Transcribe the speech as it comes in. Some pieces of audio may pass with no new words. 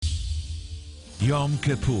Yom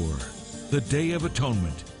Kippur, the Day of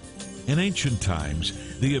Atonement. In ancient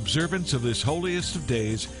times, the observance of this holiest of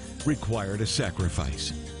days required a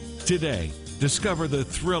sacrifice. Today, discover the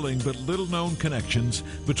thrilling but little-known connections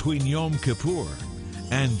between Yom Kippur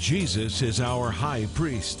and Jesus as our high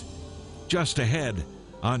priest. Just ahead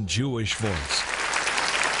on Jewish Voice.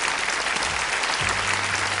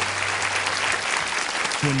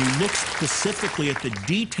 When you look specifically at the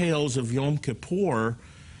details of Yom Kippur,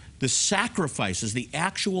 the sacrifices, the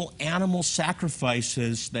actual animal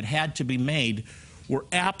sacrifices that had to be made were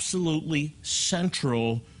absolutely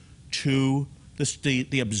central to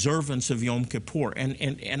the observance of Yom Kippur.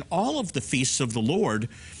 And all of the feasts of the Lord,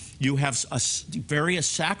 you have various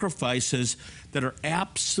sacrifices that are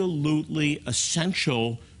absolutely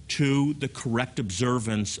essential to the correct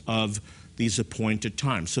observance of these appointed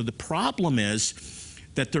times. So the problem is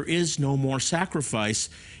that there is no more sacrifice.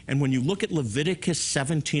 And when you look at Leviticus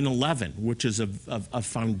 17:11, which is a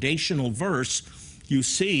foundational verse, you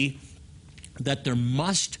see that there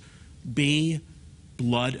must be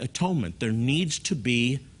blood atonement. There needs to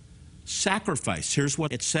be sacrifice. Here's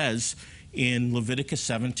what it says in Leviticus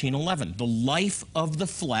 17:11. The life of the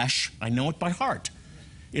flesh, I know it by heart.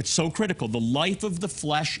 It's so critical. The life of the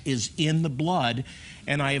flesh is in the blood,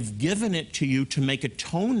 and I have given it to you to make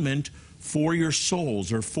atonement for your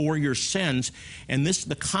souls or for your sins. And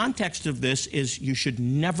the context of this is you should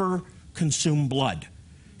never consume blood.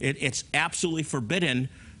 It's absolutely forbidden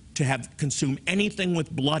to consume anything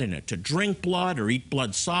with blood in it, to drink blood or eat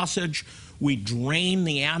blood sausage. We drain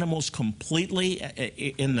the animals completely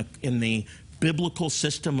in the biblical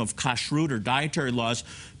system of kashrut or dietary laws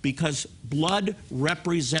because blood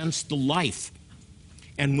represents the life.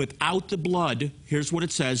 And without the blood, here's what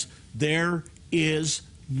it says, there is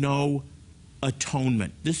no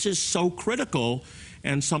atonement. This is so critical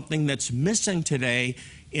and something that's missing today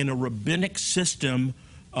in a rabbinic system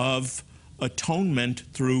of atonement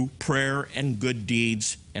through prayer and good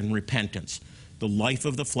deeds and repentance. The life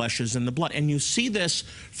of the flesh is in the blood. And you see this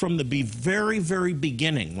from the very, very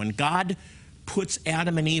beginning when God puts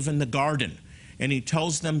Adam and Eve in the garden and he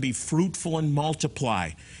tells them, be fruitful and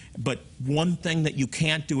multiply. But one thing that you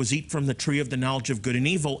can't do is eat from the tree of the knowledge of good and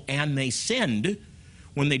evil, and they sinned.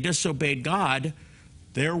 When they disobeyed God,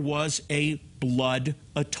 there was a blood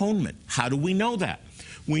atonement. How do we know that?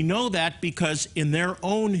 We know that because in their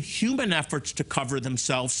own human efforts to cover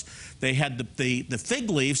themselves, they had the fig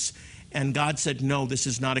leaves, and God said, no, this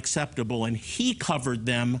is not acceptable. And he covered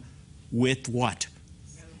them with what?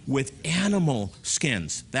 With animal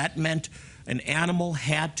skins. That meant an animal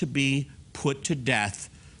had to be put to death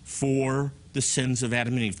for the sins of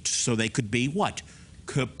Adam and Eve, so they could be what?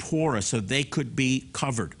 Kippurah, so they could be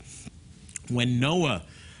covered. When Noah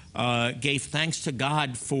gave thanks to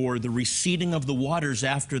God for the receding of the waters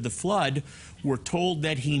after the flood, we're told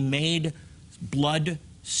that he made blood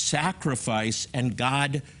sacrifice and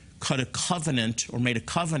God cut a covenant or made a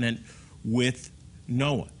covenant with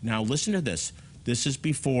Noah. Now listen to this. This is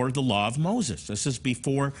before the law of Moses. This is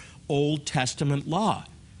before Old Testament law,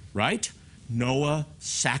 right? Noah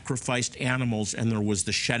sacrificed animals and there was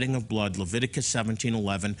the shedding of blood, Leviticus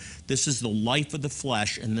 17:11. This is the life of the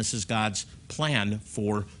flesh, and this is God's plan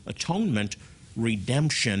for atonement,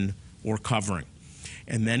 redemption, or covering.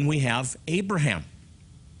 And then we have Abraham,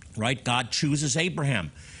 right? God chooses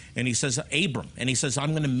Abraham, and he says, Abram, and he says,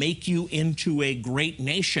 I'm going to make you into a great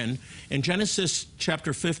nation. In Genesis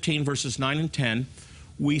chapter 15, verses 9 and 10,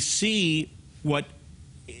 we see what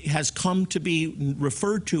has come to be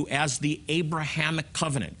referred to as the Abrahamic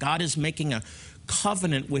covenant. God is making a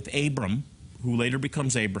covenant with Abram, who later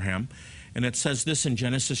becomes Abraham, and it says this in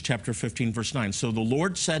Genesis chapter 15, verse 9. So the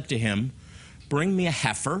Lord said to him, bring me a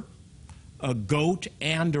heifer, a goat,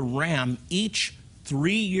 and a ram, each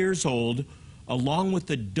 3 years old, along with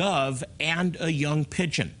a dove and a young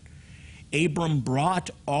pigeon. Abram brought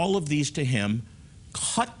all of these to him,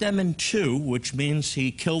 cut them in two, which means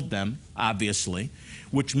he killed them, obviously,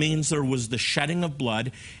 which means there was the shedding of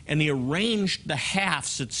blood, and he arranged the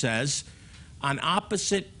halves, it says, on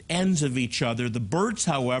opposite ends of each other. The birds,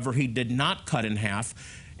 however, he did not cut in half.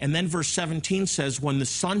 And then verse 17 says, when the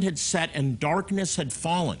sun had set and darkness had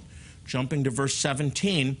fallen, jumping to verse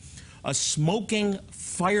 17, a smoking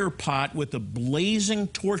fire pot with a blazing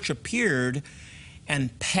torch appeared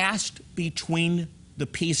and passed between the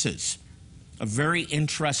pieces. A very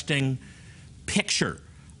interesting picture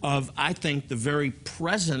of, I think, the very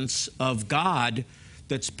presence of God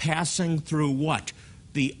that's passing through what?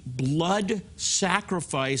 The blood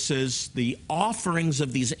sacrifices, the offerings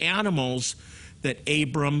of these animals that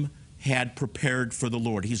Abram had prepared for the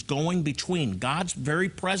Lord. He's going between. God's very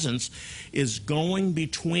presence is going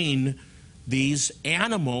between these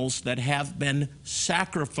animals that have been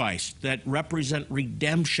sacrificed, that represent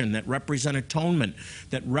redemption, that represent atonement,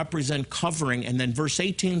 that represent covering. And then verse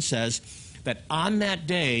 18 says that on that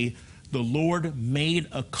day, the Lord made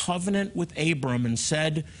a covenant with Abram and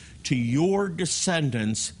said, to your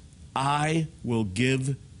descendants, I will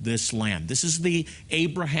give this land. This is the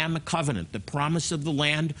Abrahamic covenant, the promise of the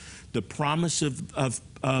land, the promise of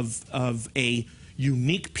a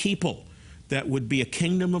unique people that would be a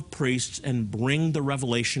kingdom of priests and bring the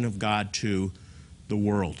revelation of God to the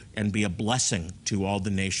world and be a blessing to all the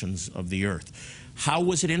nations of the earth. How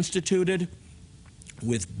was it instituted?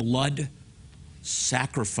 With blood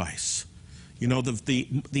sacrifice. You know,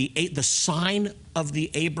 the sign of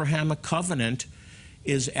the Abrahamic covenant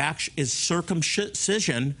is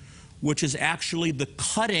circumcision, which is actually the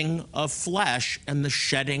cutting of flesh and the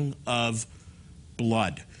shedding of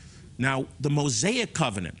blood. Now, the Mosaic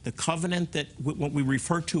covenant, the covenant that what we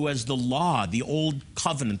refer to as the law, the Old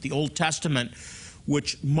Covenant, the Old Testament,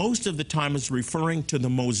 which most of the time is referring to the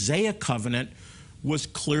Mosaic covenant, was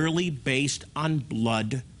clearly based on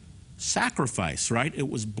blood sacrifice, right? It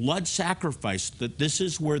was blood sacrifice. That this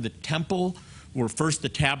is where the temple, where first the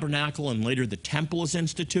tabernacle and later the temple is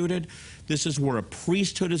instituted. This is where a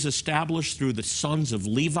priesthood is established through the sons of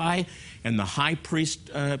Levi and the high priest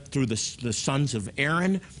through the sons of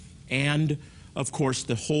Aaron. And, of course,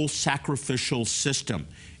 the whole sacrificial system.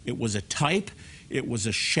 It was a type, it was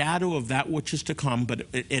a shadow of that which is to come, but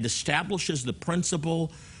it establishes the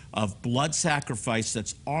principle of blood sacrifice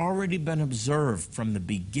that's already been observed from the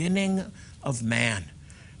beginning of man,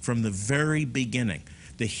 from the very beginning.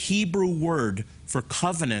 The Hebrew word for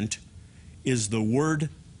covenant is the word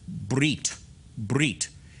brit. Brit.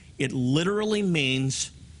 It literally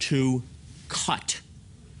means to cut.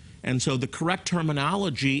 And so the correct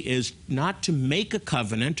terminology is not to make a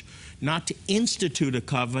covenant, not to institute a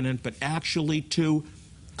covenant, but actually to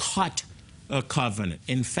cut a covenant.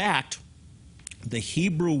 In fact, the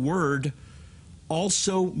Hebrew word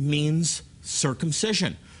also means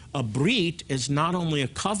circumcision. A brit is not only a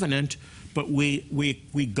covenant, but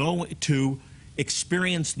we go to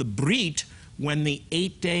experience the brit when the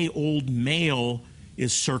 8-day-old male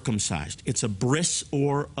is circumcised. It's a bris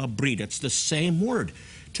or a brit. It's the same word.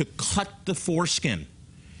 To cut the foreskin.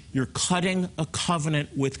 You're cutting a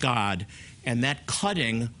covenant with God, and that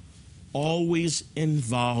cutting always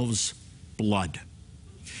involves blood.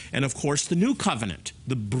 And of course, the new covenant,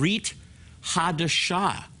 the Brit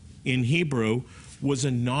Hadashah in Hebrew, was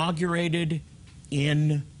inaugurated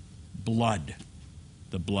in blood,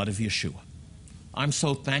 the blood of Yeshua. I'm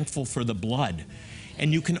so thankful for the blood.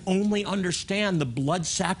 And you can only understand the blood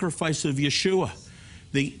sacrifice of Yeshua.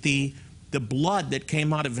 The blood that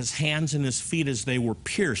came out of his hands and his feet as they were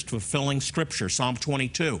pierced, fulfilling Scripture, Psalm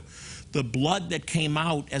 22. The blood that came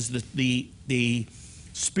out as the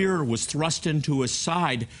spear was thrust into his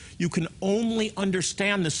side. You can only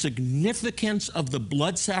understand the significance of the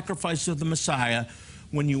blood sacrifice of the Messiah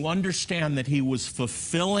when you understand that he was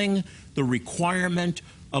fulfilling the requirement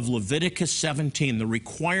of Leviticus 17, the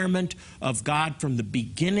requirement of God from the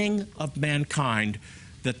beginning of mankind,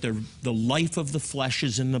 that the life of the flesh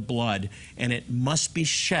is in the blood, and it must be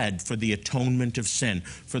shed for the atonement of sin,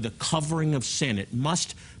 for the covering of sin. It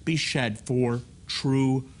must be shed for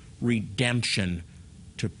true redemption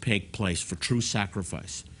to take place, for true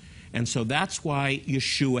sacrifice. And so that's why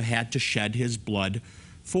Yeshua had to shed his blood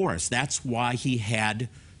for us. That's why he had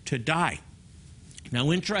to die.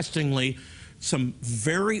 Now, interestingly, some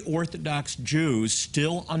very Orthodox Jews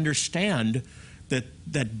still understand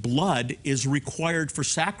that blood is required for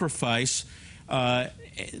sacrifice,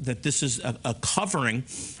 that this is a covering,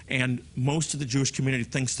 and most of the Jewish community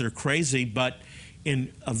thinks they're crazy, but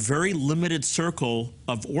in a very limited circle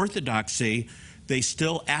of Orthodoxy, they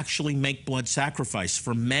still actually make blood sacrifice.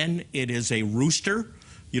 For men, it is a rooster.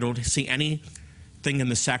 You don't see anything in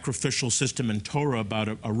the sacrificial system in Torah about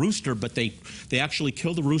a rooster, but they actually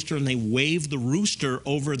kill the rooster and they wave the rooster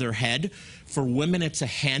over their head. For women, it's a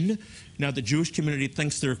hen. Now, the Jewish community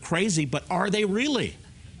thinks they're crazy, but are they really?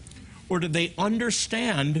 Or do they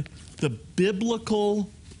understand the biblical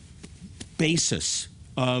basis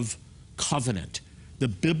of covenant, the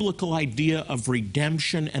biblical idea of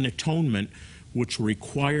redemption and atonement, which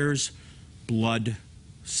requires blood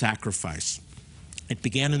sacrifice? It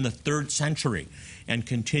began in the 3rd century and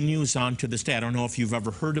continues on to this day. I don't know if you've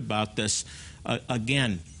ever heard about this.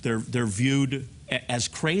 Again, they're viewed as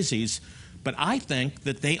crazies, but I think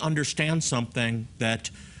that they understand something that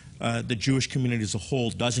the Jewish community as a whole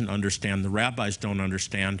doesn't understand, the rabbis don't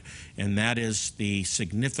understand, and that is the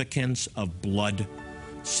significance of blood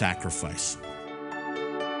sacrifice.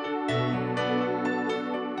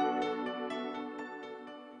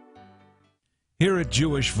 Here at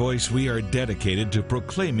Jewish Voice, we are dedicated to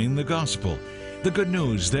proclaiming the gospel, the good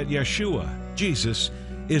news that Yeshua, Jesus,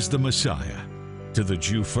 is the Messiah, to the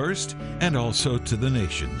Jew first and also to the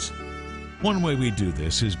nations. One way we do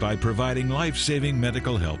this is by providing life-saving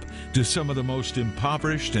medical help to some of the most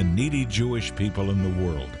impoverished and needy Jewish people in the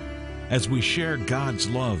world, as we share God's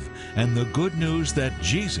love and the good news that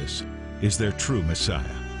Jesus is their true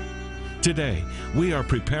Messiah. Today, we are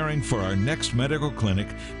preparing for our next medical clinic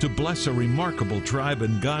to bless a remarkable tribe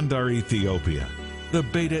in Gondar, Ethiopia, the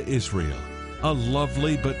Beta Israel, a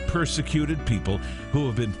lovely but persecuted people who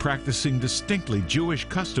have been practicing distinctly Jewish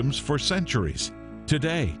customs for centuries.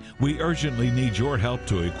 Today, we urgently need your help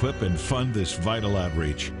to equip and fund this vital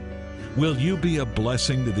outreach. Will you be a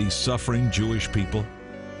blessing to these suffering Jewish people?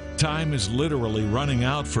 Time is literally running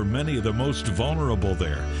out for many of the most vulnerable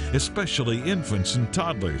there, especially infants and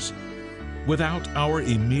toddlers. Without our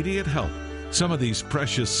immediate help, some of these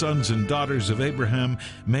precious sons and daughters of Abraham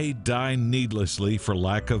may die needlessly for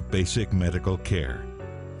lack of basic medical care.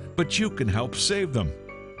 But you can help save them.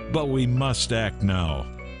 But we must act now.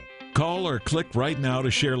 Call or click right now to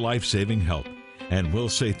share life-saving help, and we'll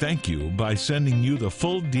say thank you by sending you the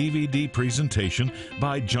full DVD presentation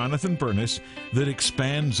by Jonathan Bernis that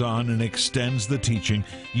expands on and extends the teaching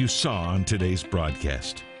you saw on today's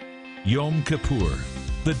broadcast. Yom Kippur,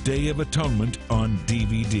 the Day of Atonement on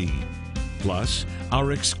DVD. Plus,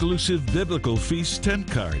 our exclusive Biblical Feast tent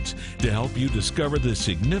cards to help you discover the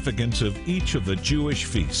significance of each of the Jewish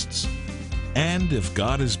feasts. And if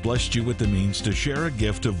God has blessed you with the means to share a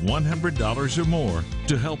gift of $100 or more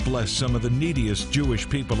to help bless some of the neediest Jewish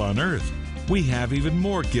people on earth, we have even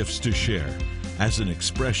more gifts to share as an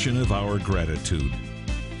expression of our gratitude.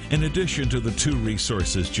 In addition to the two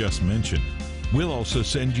resources just mentioned, we'll also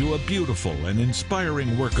send you a beautiful and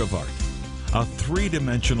inspiring work of art, a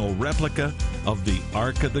three-dimensional replica of the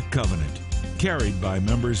Ark of the Covenant, carried by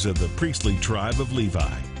members of the priestly tribe of Levi.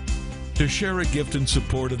 To share a gift in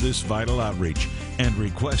support of this vital outreach and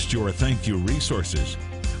request your thank you resources,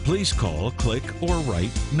 please call, click, or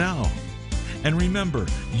write now. And remember,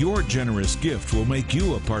 your generous gift will make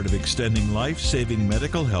you a part of extending life-saving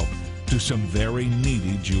medical help to some very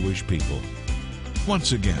needy Jewish people.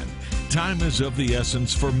 Once again, time is of the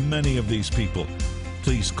essence for many of these people.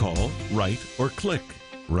 Please call, write, or click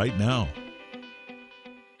right now.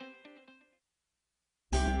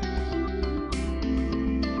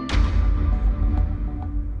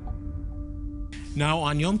 Now,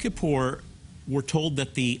 on Yom Kippur, we're told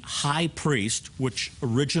that the high priest, which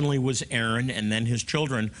originally was Aaron and then his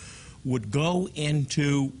children, would go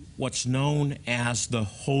into what's known as the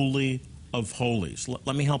Holy of Holies.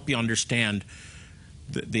 Let me help you understand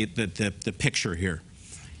the picture here.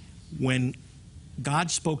 When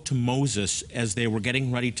God spoke to Moses as they were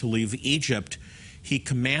getting ready to leave Egypt, he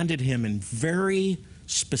commanded him in very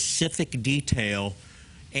specific detail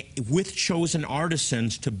with chosen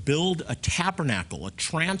artisans to build a tabernacle, a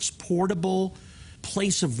transportable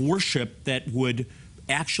place of worship that would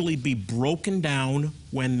actually be broken down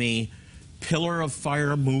when the pillar of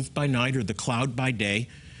fire moved by night or the cloud by day.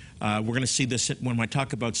 We're going to see this when I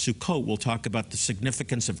talk about Sukkot. We'll talk about the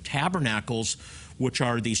significance of tabernacles, which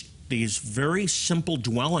are these very simple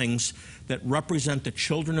dwellings that represent the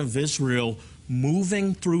children of Israel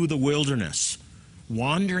moving through the wilderness,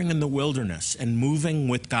 wandering in the wilderness and moving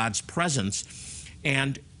with God's presence.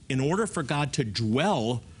 And in order for God to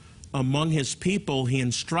dwell among his people, he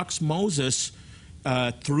instructs Moses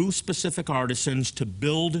through specific artisans to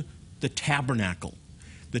build the tabernacle.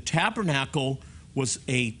 The tabernacle was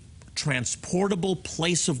a transportable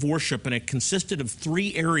place of worship, and it consisted of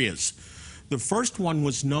three areas. The first one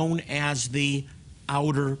was known as the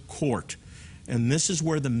outer court. And this is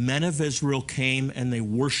where the men of Israel came and they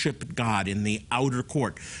worshiped God in the outer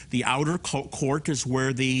court. The outer court is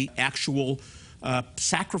where the actual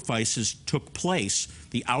sacrifices took place,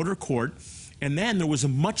 the outer court. And then there was a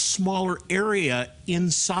much smaller area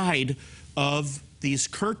inside of these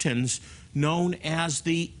curtains known as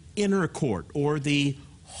the inner court or the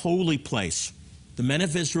holy place. The men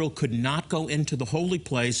of Israel could not go into the holy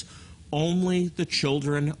place, only the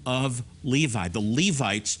children of Levi. The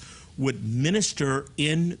Levites would minister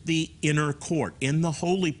in the inner court, in the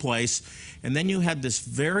holy place. And then you had this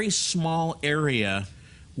very small area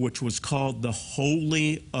which was called the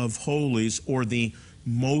Holy of Holies, or the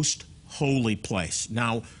most holy place.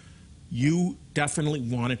 Now, you definitely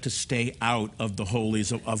wanted to stay out of the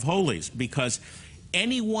holies of holies, because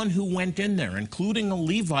anyone who went in there, including a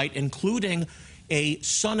Levite, including a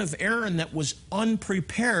son of Aaron that was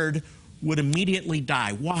unprepared, would immediately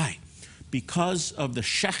die. Why? because of the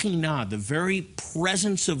Shekinah, the very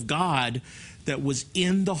presence of God that was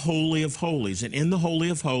in the Holy of Holies. And in the Holy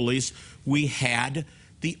of Holies, we had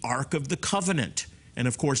the Ark of the Covenant. And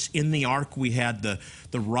of course, in the Ark, we had the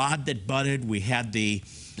rod that budded, we had the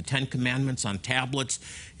Ten Commandments on tablets,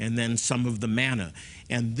 and then some of the manna.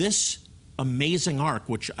 And this amazing Ark,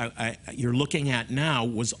 which you're looking at now,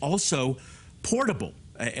 was also portable.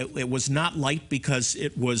 It was not light because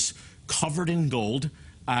it was covered in gold.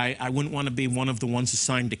 I wouldn't want to be one of the ones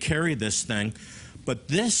assigned to carry this thing. But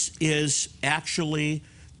this is actually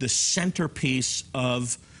the centerpiece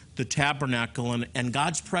of the tabernacle, and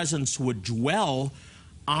God's presence would dwell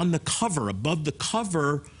on the cover, above the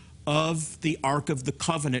cover of the Ark of the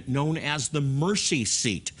Covenant, known as the mercy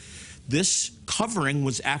seat. This covering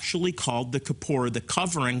was actually called the Kippur, the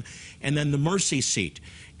covering, and then the mercy seat.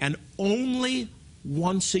 And only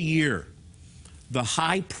once a year, the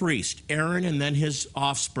high priest, Aaron, and then his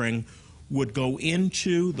offspring, would go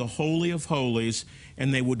into the Holy of Holies,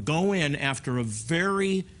 and they would go in after a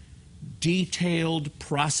very detailed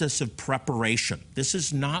process of preparation. This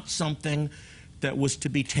is not something that was to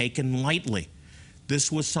be taken lightly.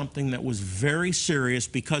 This was something that was very serious,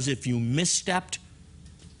 because if you misstepped,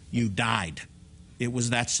 you died. It was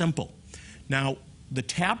that simple. Now, the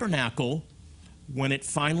tabernacle, when it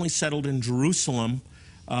finally settled in Jerusalem,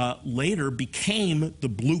 later became the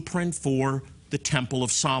blueprint for the Temple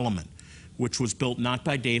of Solomon, which was built not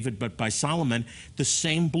by David but by Solomon. The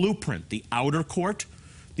same blueprint, the outer court,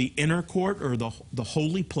 the inner court, or the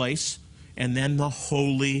holy place, and then the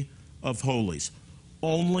Holy of Holies.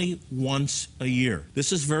 Only once a year.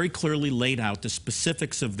 This is very clearly laid out, the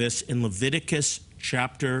specifics of this, in Leviticus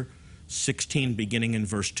chapter 16, beginning in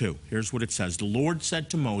verse 2. Here's what it says. The Lord said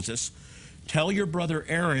to Moses, "Tell your brother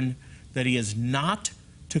Aaron that he is not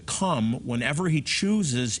to come whenever he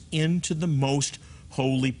chooses into the most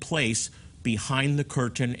holy place behind the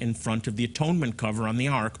curtain in front of the atonement cover on the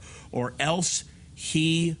ark, or else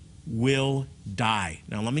he will die."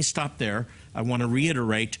 Now let me stop there. I want to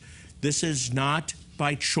reiterate, this is not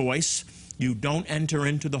by choice. You don't enter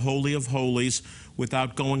into the Holy of Holies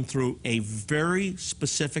without going through a very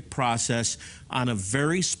specific process on a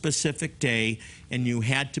very specific day, and you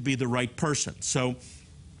had to be the right person. So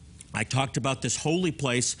I talked about this holy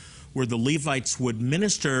place where the Levites would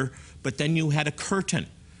minister, but then you had a curtain.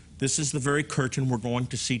 This is the very curtain we're going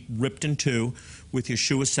to see ripped in two with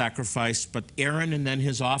Yeshua's sacrifice. But Aaron and then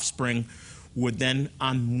his offspring would then,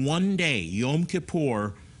 on one day, Yom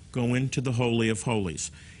Kippur, go into the Holy of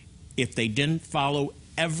Holies. If they didn't follow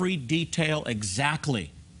every detail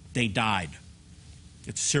exactly, they died.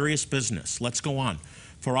 It's serious business. Let's go on.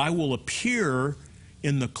 For I will appear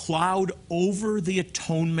in the cloud over the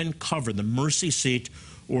atonement cover, the mercy seat,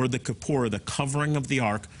 or the Kippur, the covering of the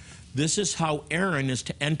ark. This is how Aaron is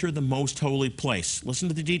to enter the most holy place. Listen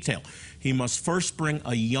to the detail. He must first bring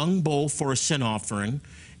a young bull for a sin offering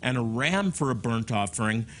and a ram for a burnt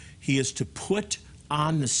offering. He is to put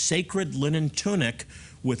on the sacred linen tunic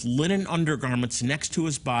with linen undergarments next to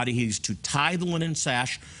his body. He's to tie the linen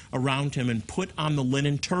sash around him and put on the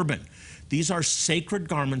linen turban. These are sacred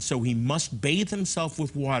garments, so he must bathe himself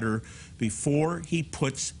with water before he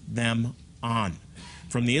puts them on.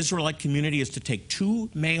 From the Israelite community is to take 2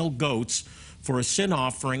 male goats for a sin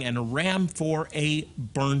offering and a ram for a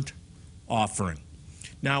burnt offering.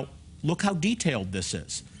 Now, look how detailed this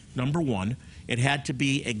is. Number one, it had to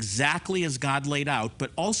be exactly as God laid out,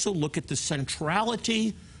 but also look at the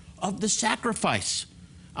centrality of the sacrifice.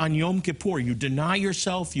 On Yom Kippur, you deny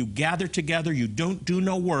yourself, you gather together, you don't do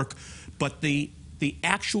no work, but the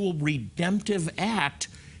actual redemptive act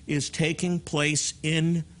is taking place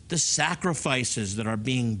in the sacrifices that are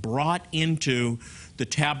being brought into the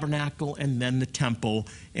tabernacle and then the temple,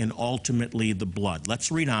 and ultimately the blood.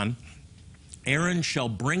 Let's read on. Aaron shall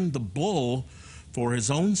bring the bull for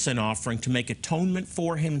his own sin offering to make atonement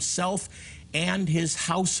for himself and his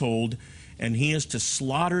household, and he is to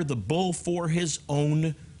slaughter the bull for his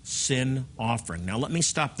own sin offering. Now let me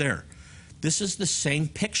stop there. This is the same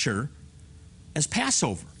picture as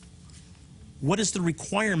Passover. What is the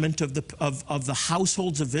requirement of the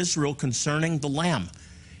households of Israel concerning the lamb?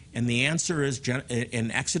 And the answer is,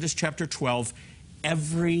 in Exodus chapter 12,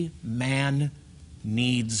 every man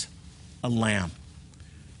needs a lamb.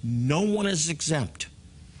 No one is exempt.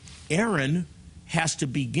 Aaron has to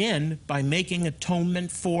begin by making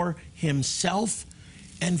atonement for himself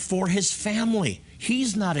and for his family.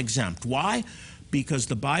 He's not exempt. Why? Because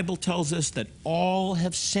the Bible tells us that all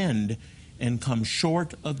have sinned and come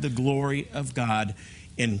short of the glory of God,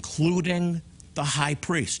 including the high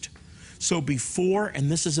priest. So before,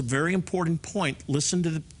 and this is a very important point, listen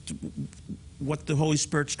to what the Holy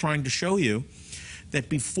Spirit's trying to show you, that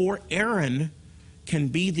before Aaron can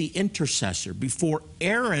be the intercessor, before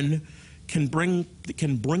Aaron can bring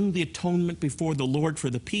the atonement before the Lord for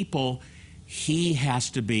the people, he has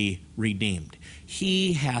to be redeemed.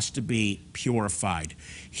 He has to be purified.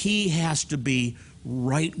 He has to be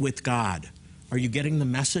right with God. Are you getting the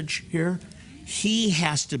message here? He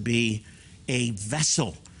has to be a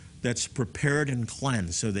vessel that's prepared and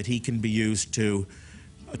cleansed so that he can be used to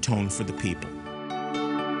atone for the people.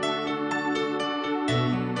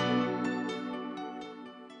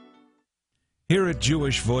 Here at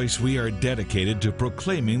Jewish Voice, we are dedicated to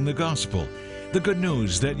proclaiming the gospel, the good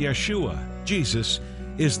news that Yeshua, Jesus,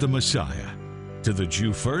 is the Messiah, to the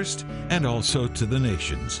Jew first and also to the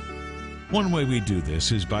nations. One way we do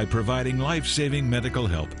this is by providing life-saving medical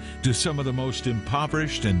help to some of the most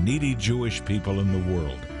impoverished and needy Jewish people in the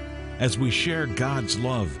world, as we share God's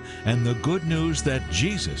love and the good news that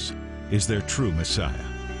Jesus is their true Messiah.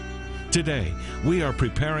 Today, we are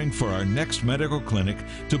preparing for our next medical clinic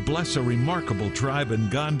to bless a remarkable tribe in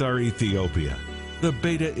Gondar, Ethiopia, the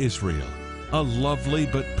Beta Israel, a lovely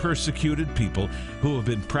but persecuted people who have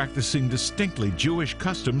been practicing distinctly Jewish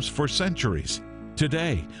customs for centuries.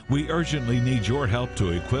 Today, we urgently need your help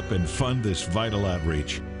to equip and fund this vital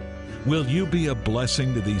outreach. Will you be a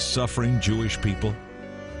blessing to these suffering Jewish people?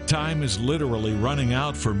 Time is literally running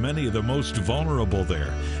out for many of the most vulnerable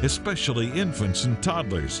there, especially infants and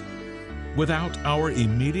toddlers. Without our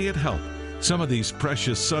immediate help, some of these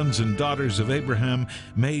precious sons and daughters of Abraham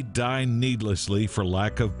may die needlessly for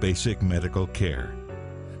lack of basic medical care.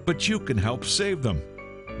 But you can help save them.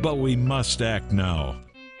 But we must act now.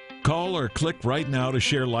 Call or click right now to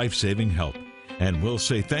share life-saving help, and we'll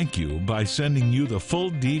say thank you by sending you the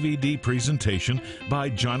full DVD presentation by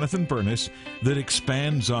Jonathan Bernis that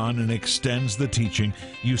expands on and extends the teaching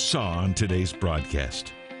you saw on today's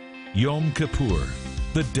broadcast. Yom Kippur,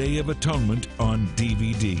 the Day of Atonement on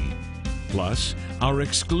DVD. Plus, our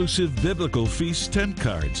exclusive Biblical Feast tent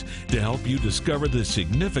cards to help you discover the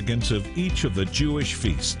significance of each of the Jewish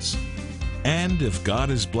feasts. And if God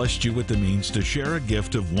has blessed you with the means to share a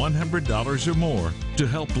gift of $100 or more to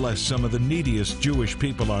help bless some of the neediest Jewish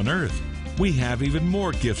people on earth, we have even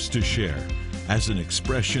more gifts to share as an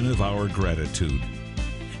expression of our gratitude.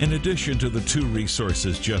 In addition to the 2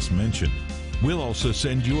 resources just mentioned, we'll also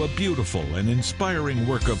send you a beautiful and inspiring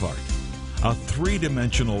work of art, a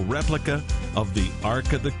 3-dimensional replica of the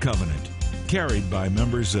Ark of the Covenant, carried by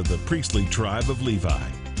members of the priestly tribe of Levi.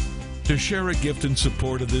 To share a gift in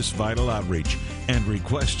support of this vital outreach and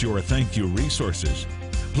request your thank you resources,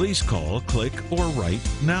 please call, click, or write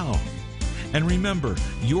now. And remember,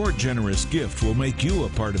 your generous gift will make you a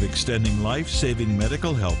part of extending life-saving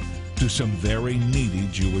medical help to some very needy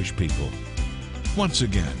Jewish people. Once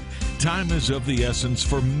again, time is of the essence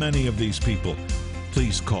for many of these people.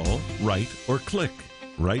 Please call, write, or click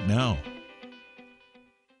right now.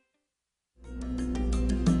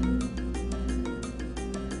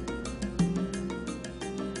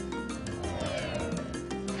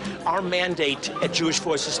 Our mandate at Jewish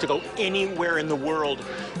Voice is to go anywhere in the world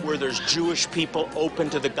where there's Jewish people open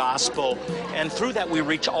to the gospel, and through that we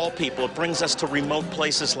reach all people. It brings us to remote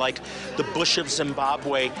places like the bush of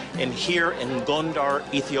Zimbabwe and here in Gondar,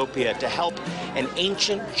 Ethiopia, to help an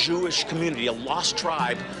ancient Jewish community, a lost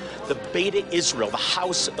tribe, the Beta Israel, the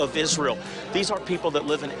House of Israel. These are people that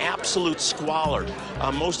live in absolute squalor.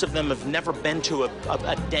 Most of them have never been to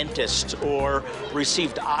a dentist or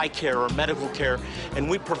received eye care or medical care, and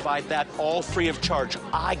we provide that all free of charge.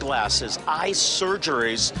 Eyeglasses, eye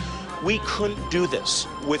surgeries. We couldn't do this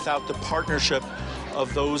without the partnership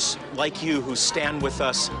of those like you who stand with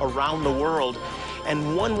us around the world.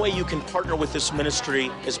 And one way you can partner with this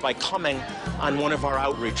ministry is by coming on one of our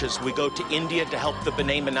outreaches. We go to India to help the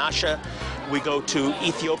B'nai Menashe. We go to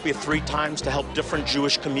Ethiopia 3 times to help different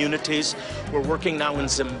Jewish communities. We're working now in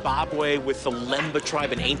Zimbabwe with the Lemba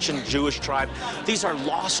tribe, an ancient Jewish tribe. These are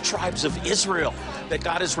lost tribes of Israel that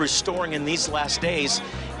God is restoring in these last days.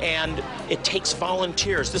 And it takes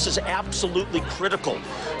volunteers. This is absolutely critical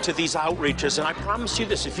to these outreaches. And I promise you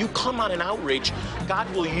this, if you come on an outreach, God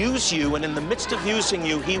will use you, and in the midst of using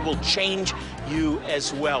you, He will change you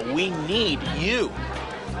as well. We need you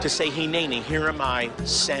to say, Hineni, here am I,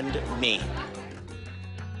 send me.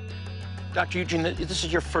 Dr. Eugene, this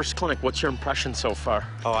is your first clinic. What's your impression so far?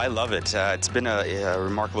 Oh, I love it. It's been a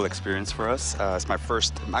remarkable experience for us. It's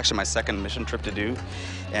actually my second mission trip to do.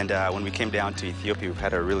 And when we came down to Ethiopia, we've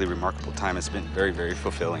had a really remarkable time. It's been very, very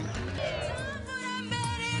fulfilling.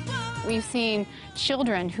 We've seen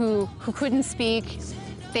children who couldn't speak,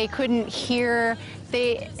 they couldn't hear,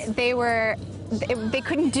 they were they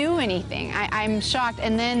couldn't do anything. I'm shocked.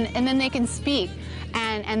 And then they can speak,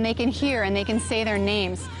 and they can hear, and they can say their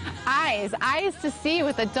names. Eyes to see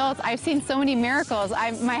with adults. I've seen so many miracles.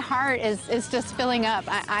 My heart is just filling up.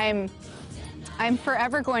 I'm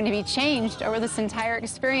forever going to be changed over this entire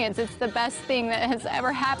experience. It's the best thing that has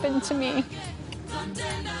ever happened to me.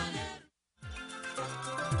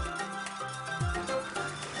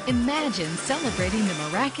 Imagine celebrating the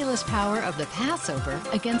miraculous power of the Passover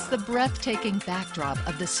against the breathtaking backdrop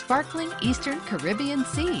of the sparkling Eastern Caribbean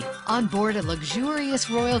Sea on board a luxurious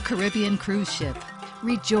Royal Caribbean cruise ship.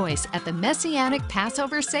 Rejoice at the Messianic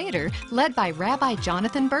Passover Seder led by Rabbi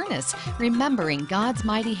Jonathan Bernis, remembering God's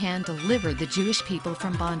mighty hand delivered the Jewish people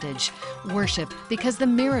from bondage. Worship because the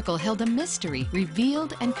miracle held a mystery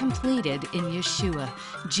revealed and completed in Yeshua,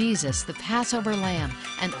 Jesus, the Passover Lamb,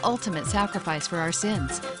 an ultimate sacrifice for our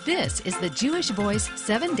sins. This is the Jewish Voice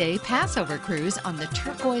 7-day Passover cruise on the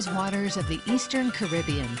turquoise waters of the Eastern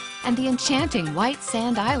Caribbean and the enchanting white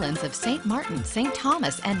sand islands of St. Martin, St.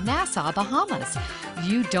 Thomas, and Nassau, Bahamas.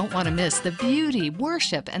 You don't want to miss the beauty,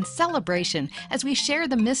 worship, and celebration as we share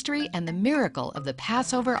the mystery and the miracle of the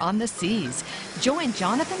Passover on the seas. Join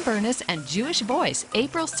Jonathan Bernis and Jewish Voice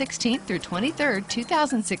April 16th through 23rd,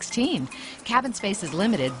 2016. Cabin space is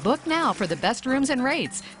limited. Book now for the best rooms and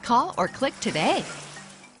rates. Call or click today.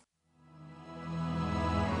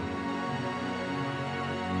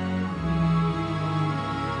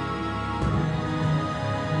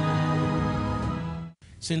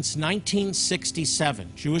 Since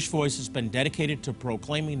 1967, Jewish Voice has been dedicated to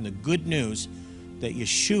proclaiming the good news that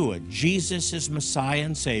Yeshua, Jesus, is Messiah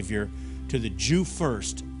and Savior to the Jew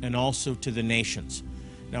first and also to the nations.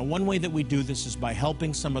 Now, one way that we do this is by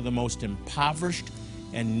helping some of the most impoverished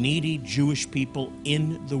and needy Jewish people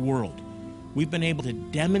in the world. We've been able to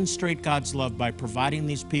demonstrate God's love by providing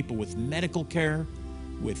these people with medical care,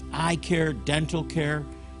 with eye care, dental care,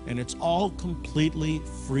 and it's all completely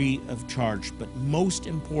free of charge. But most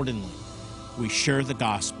importantly, we share the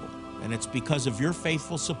gospel. And it's because of your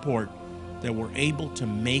faithful support that we're able to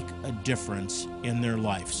make a difference in their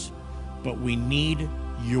lives. But we need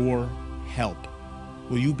your help.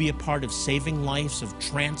 Will you be a part of saving lives, of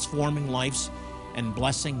transforming lives, and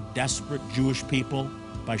blessing desperate Jewish people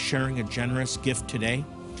by sharing a generous gift today?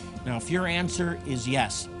 Now, if your answer is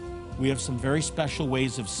yes, we have some very special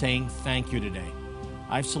ways of saying thank you today.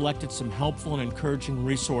 I've selected some helpful and encouraging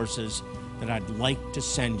resources that I'd like to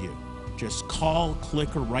send you. Just call,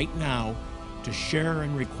 click, or write now to share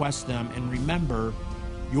and request them. And remember,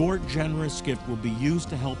 your generous gift will be used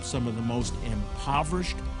to help some of the most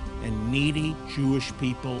impoverished and needy Jewish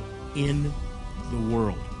people in the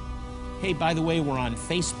world. Hey, by the way, we're on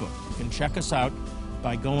Facebook. You can check us out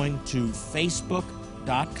by going to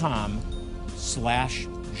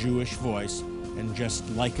facebook.com/Jewish Voice. And just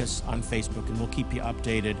like us on Facebook, and we'll keep you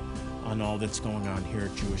updated on all that's going on here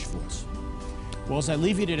at Jewish Voice. Well, as I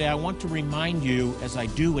leave you today, I want to remind you, as I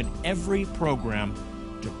do in every program,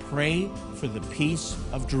 to pray for the peace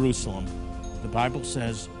of Jerusalem. The Bible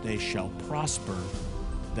says, they shall prosper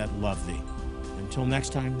that love thee. Until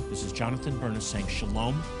next time, this is Jonathan Bernis saying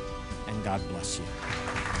shalom, and God bless you.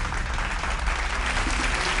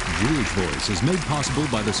 Jewish Voice is made possible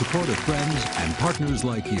by the support of friends and partners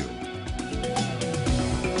like you.